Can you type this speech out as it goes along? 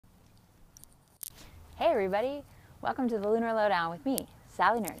Hey everybody, welcome to the Lunar Lowdown with me,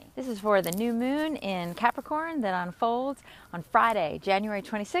 Sally Nurney. This is for the new moon in Capricorn that unfolds on Friday, January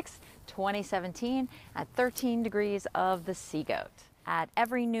 26, 2017 at 13 degrees of the SeaGoat. At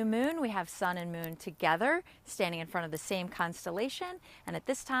every new moon, we have sun and moon together, standing in front of the same constellation, and at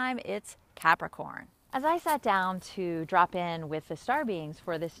this time, it's Capricorn. As I sat down to drop in with the star beings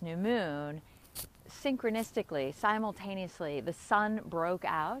for this new moon, synchronistically, simultaneously, the sun broke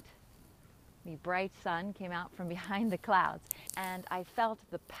out. The bright sun came out from behind the clouds, and I felt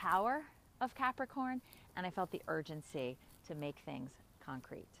the power of Capricorn, and I felt the urgency to make things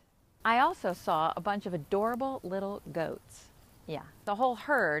concrete. I also saw a bunch of adorable little goats. Yeah, the whole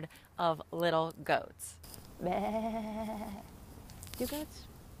herd of little goats. Bah. Do goats?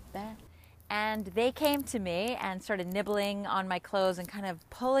 Bah. And they came to me and started nibbling on my clothes and kind of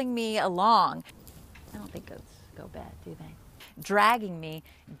pulling me along. I don't think goats go bad, do they? Dragging me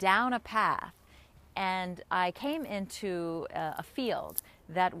down a path, and I came into a field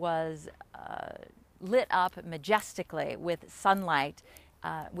that was lit up majestically with sunlight,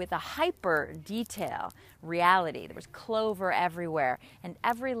 with a hyper detail reality. There was clover everywhere, and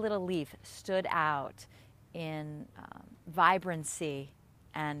every little leaf stood out in vibrancy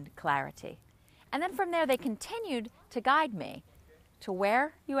and clarity. And then from there they continued to guide me. To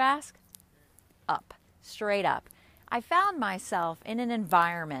where, you ask? Up, straight up. I found myself in an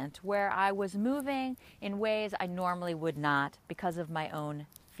environment where I was moving in ways I normally would not because of my own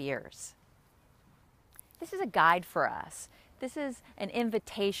fears. This is a guide for us. This is an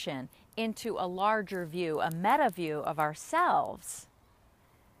invitation into a larger view, a meta view of ourselves,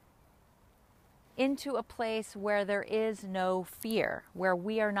 into a place where there is no fear, where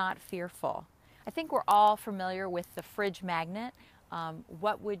we are not fearful. I think we're all familiar with the fridge magnet.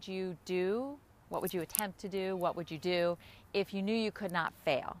 What would you do? What would you attempt to do? What would you do if you knew you could not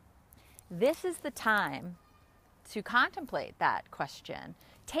fail? This is the time to contemplate that question.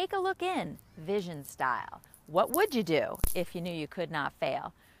 Take a look in, vision style. What would you do if you knew you could not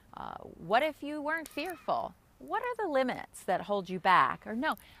fail? What if you weren't fearful? What are the limits that hold you back? Or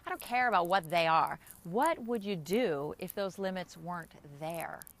no, I don't care about what they are. What would you do if those limits weren't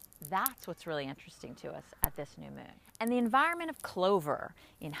there? That's what's really interesting to us at this new moon. And the environment of clover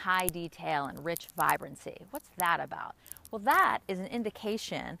in high detail and rich vibrancy, what's that about? Well, that is an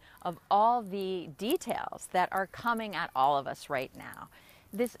indication of all the details that are coming at all of us right now.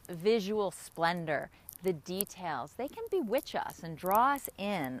 This visual splendor, the details, they can bewitch us and draw us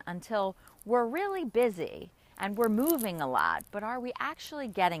in until we're really busy and we're moving a lot, but are we actually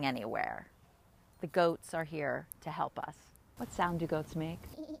getting anywhere? The goats are here to help us. What sound do goats make?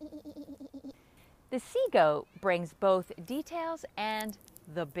 The SeaGoat brings both details and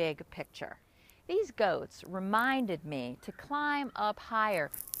the big picture. These goats reminded me to climb up higher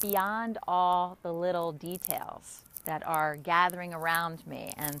beyond all the little details that are gathering around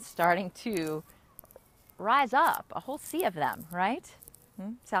me and starting to rise up, a whole sea of them, right?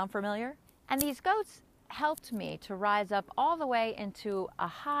 Sound familiar? And these goats helped me to rise up all the way into a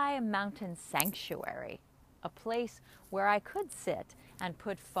high mountain sanctuary, a place where I could sit and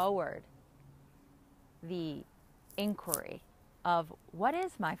put forward the inquiry of what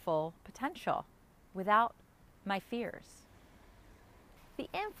is my full potential without my fears. The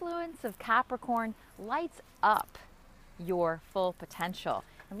influence of Capricorn lights up your full potential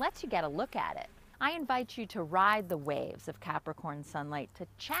and lets you get a look at it. I invite you to ride the waves of Capricorn sunlight, to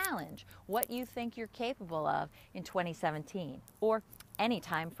challenge what you think you're capable of in 2017, or any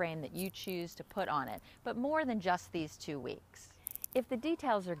time frame that you choose to put on it, but more than just these 2 weeks. If the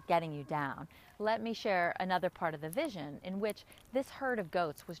details are getting you down, let me share another part of the vision in which this herd of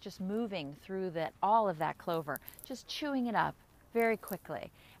goats was just moving through all of that clover, just chewing it up very quickly.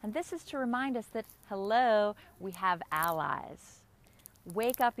 And this is to remind us that, hello, we have allies.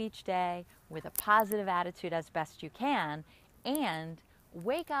 Wake up each day with a positive attitude as best you can, and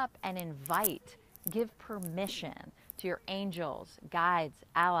wake up and invite, give permission to your angels, guides,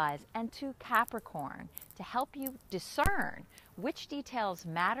 allies, and to Capricorn to help you discern which details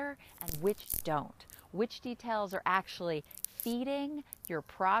matter and which don't. Which details are actually feeding your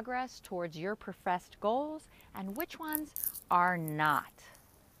progress towards your professed goals and which ones are not.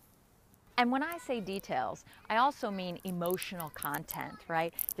 And when I say details, I also mean emotional content,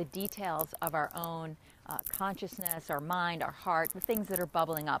 right? The details of our own consciousness, our mind, our heart, the things that are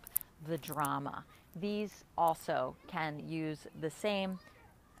bubbling up, the drama. These also can use the same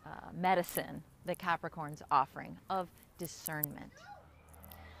medicine that Capricorn's offering of discernment.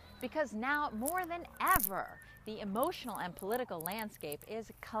 Because now, more than ever, the emotional and political landscape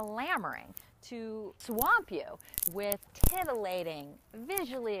is clamoring to swamp you with titillating,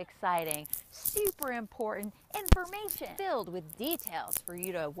 visually exciting, super important information filled with details for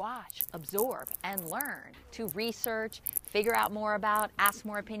you to watch, absorb, and learn, to research, figure out more about, ask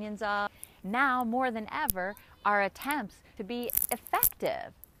more opinions of. Now, more than ever, our attempts to be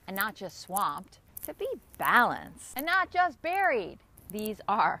effective and not just swamped, to be balanced and not just buried. These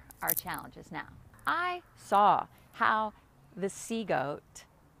are our challenges now. I saw how the SeaGoat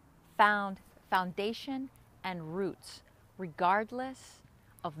found foundation and roots regardless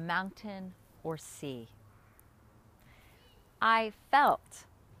of mountain or sea. I felt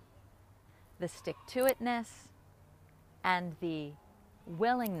the stick-to-itness and the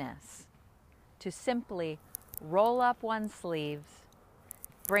willingness to simply roll up one's sleeves,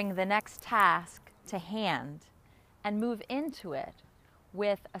 bring the next task to hand, and move into it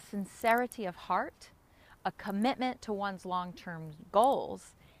with a sincerity of heart, a commitment to one's long-term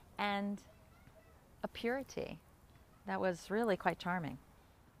goals, and a purity that was really quite charming.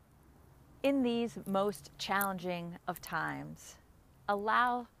 In these most challenging of times,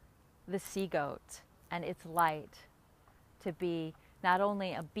 allow the SeaGoat and its light to be not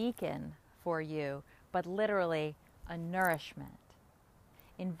only a beacon for you, but literally a nourishment.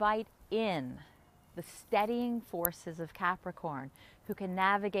 Invite in the steadying forces of Capricorn who can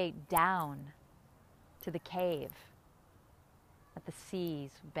navigate down to the cave at the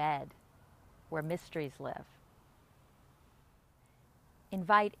sea's bed where mysteries live.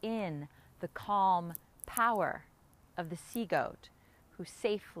 Invite in the calm power of the SeaGoat who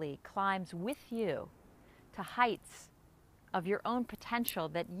safely climbs with you to heights of your own potential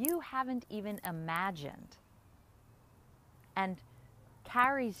that you haven't even imagined, and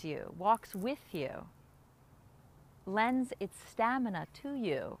carries you, walks with you, lends its stamina to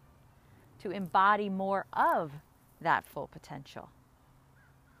you to embody more of that full potential.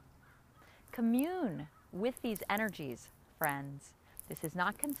 Commune with these energies, friends. This is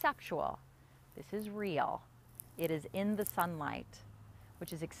not conceptual. This is real. It is in the sunlight,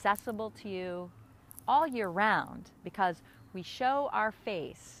 which is accessible to you all year round because we show our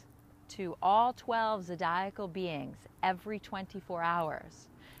face to all 12 zodiacal beings every 24 hours.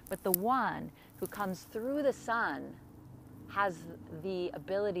 But the one who comes through the sun has the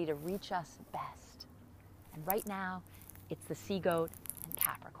ability to reach us best. And right now, it's the SeaGoat and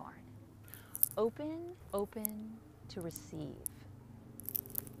Capricorn. Open to receive.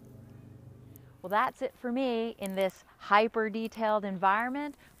 Well, that's it for me in this hyper-detailed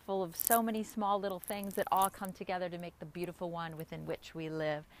environment full of so many small little things that all come together to make the beautiful one within which we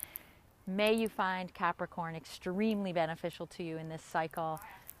live. May you find Capricorn extremely beneficial to you in this cycle.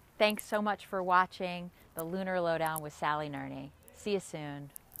 Thanks so much for watching the Lunar Lowdown with Sally Nurney. See you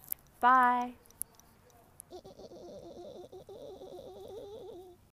soon. Bye.